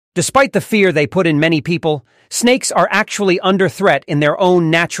Despite the fear they put in many people, snakes are actually under threat in their own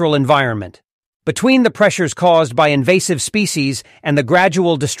natural environment. Between the pressures caused by invasive species and the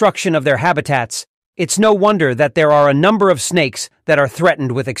gradual destruction of their habitats, it's no wonder that there are a number of snakes that are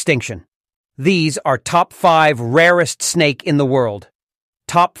threatened with extinction. These are top 5 rarest snake in the world.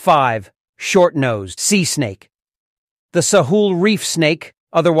 Top 5 short-nosed sea snake. The Sahul reef snake,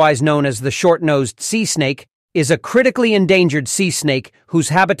 otherwise known as the short-nosed sea snake, is a critically endangered sea snake whose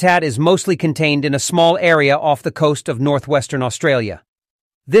habitat is mostly contained in a small area off the coast of northwestern Australia.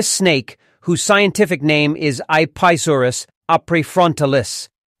 This snake, whose scientific name is Ipaisurus aprifrontalis,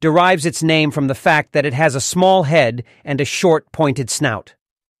 derives its name from the fact that it has a small head and a short, pointed snout.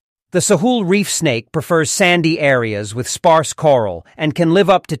 The Sahul reef snake prefers sandy areas with sparse coral and can live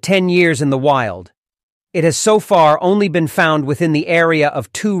up to 10 years in the wild. It has so far only been found within the area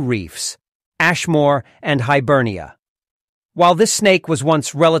of 2 reefs, Ashmore and Hibernia. While this snake was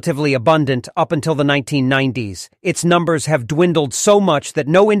once relatively abundant up until the 1990s, its numbers have dwindled so much that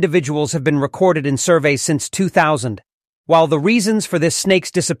no individuals have been recorded in surveys since 2000. While the reasons for this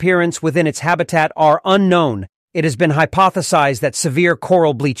snake's disappearance within its habitat are unknown, it has been hypothesized that severe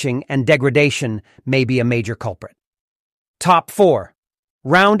coral bleaching and degradation may be a major culprit. Top 4.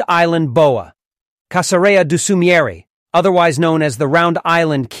 Round Island Boa. Casarea dusumieri, otherwise known as the Round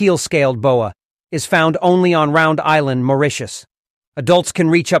Island keel-scaled boa, is found only on Round Island, Mauritius. Adults can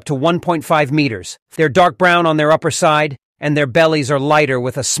reach up to 1.5 meters. They're dark brown on their upper side, and their bellies are lighter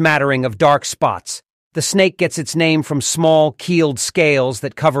with a smattering of dark spots. The snake gets its name from small, keeled scales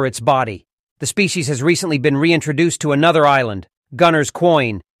that cover its body. The species has recently been reintroduced to another island, Gunner's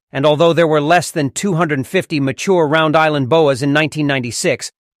Quoin, and although there were less than 250 mature Round Island boas in 1996,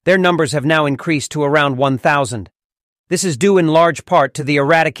 their numbers have now increased to around 1,000. This is due in large part to the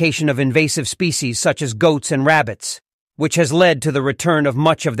eradication of invasive species such as goats and rabbits, which has led to the return of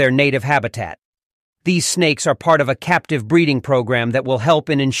much of their native habitat. These snakes are part of a captive breeding program that will help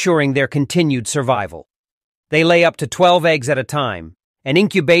in ensuring their continued survival. They lay up to 12 eggs at a time, and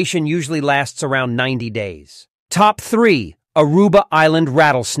incubation usually lasts around 90 days. Top 3. Aruba Island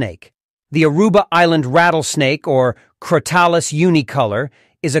Rattlesnake. The Aruba Island Rattlesnake, or Crotalus unicolor,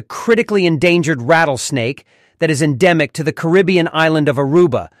 is a critically endangered rattlesnake that is endemic to the Caribbean island of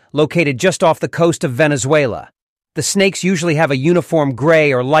Aruba, located just off the coast of Venezuela. The snakes usually have a uniform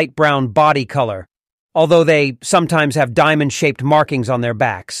gray or light brown body color, although they sometimes have diamond-shaped markings on their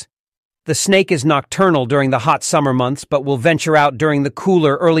backs. The snake is nocturnal during the hot summer months but will venture out during the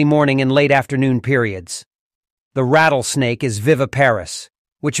cooler early morning and late afternoon periods. The rattlesnake is viviparous,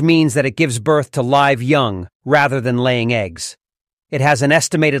 which means that it gives birth to live young rather than laying eggs. It has an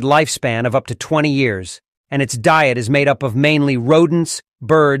estimated lifespan of up to 20 years, and its diet is made up of mainly rodents,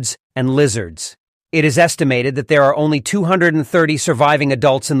 birds, and lizards. It is estimated that there are only 230 surviving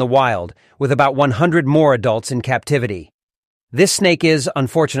adults in the wild, with about 100 more adults in captivity. This snake is,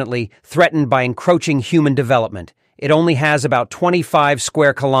 unfortunately, threatened by encroaching human development. It only has about 25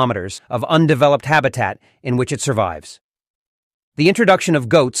 square kilometers of undeveloped habitat in which it survives. The introduction of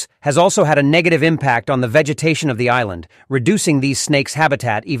goats has also had a negative impact on the vegetation of the island, reducing these snakes'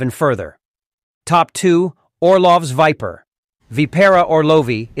 habitat even further. Top 2. Orlov's viper. Vipera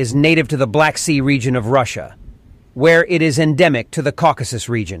orlovi is native to the Black Sea region of Russia, where it is endemic to the Caucasus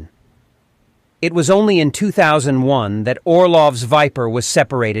region. It was only in 2001 that Orlov's viper was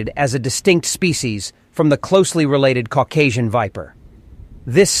separated as a distinct species from the closely related Caucasian viper.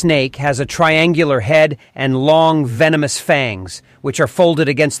 This snake has a triangular head and long, venomous fangs, which are folded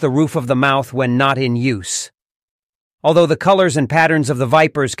against the roof of the mouth when not in use. Although the colors and patterns of the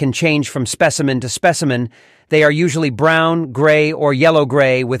vipers can change from specimen to specimen, they are usually brown, gray, or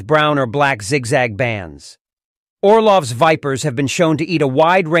yellow-gray with brown or black zigzag bands. Orlov's vipers have been shown to eat a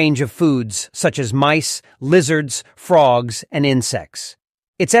wide range of foods such as mice, lizards, frogs, and insects.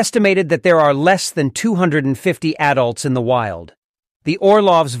 It's estimated that there are less than 250 adults in the wild. The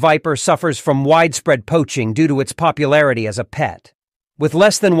Orlov's viper suffers from widespread poaching due to its popularity as a pet. With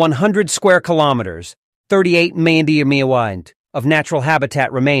less than 100 square kilometers, 38 million of natural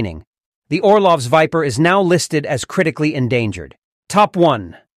habitat remaining, the Orlov's viper is now listed as critically endangered. Top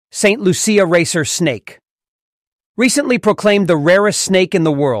 1. St. Lucia Racer Snake. Recently proclaimed the rarest snake in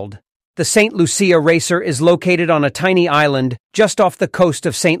the world, the St. Lucia Racer is located on a tiny island just off the coast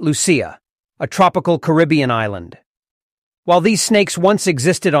of St. Lucia, a tropical Caribbean island. While these snakes once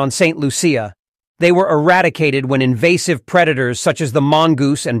existed on St. Lucia, they were eradicated when invasive predators such as the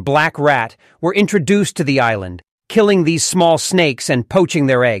mongoose and black rat were introduced to the island, killing these small snakes and poaching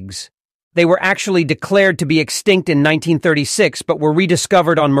their eggs. They were actually declared to be extinct in 1936 but were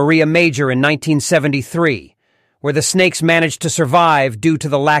rediscovered on Maria Major in 1973, where the snakes manage to survive due to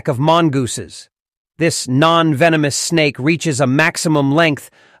the lack of mongooses. This non-venomous snake reaches a maximum length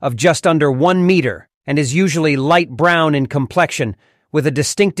of just under 1 meter and is usually light brown in complexion, with a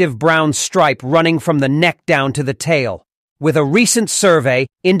distinctive brown stripe running from the neck down to the tail, with a recent survey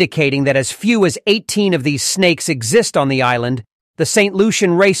indicating that as few as 18 of these snakes exist on the island. The St.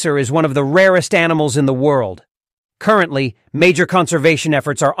 Lucian racer is one of the rarest animals in the world. Currently, major conservation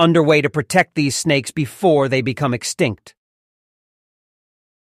efforts are underway to protect these snakes before they become extinct.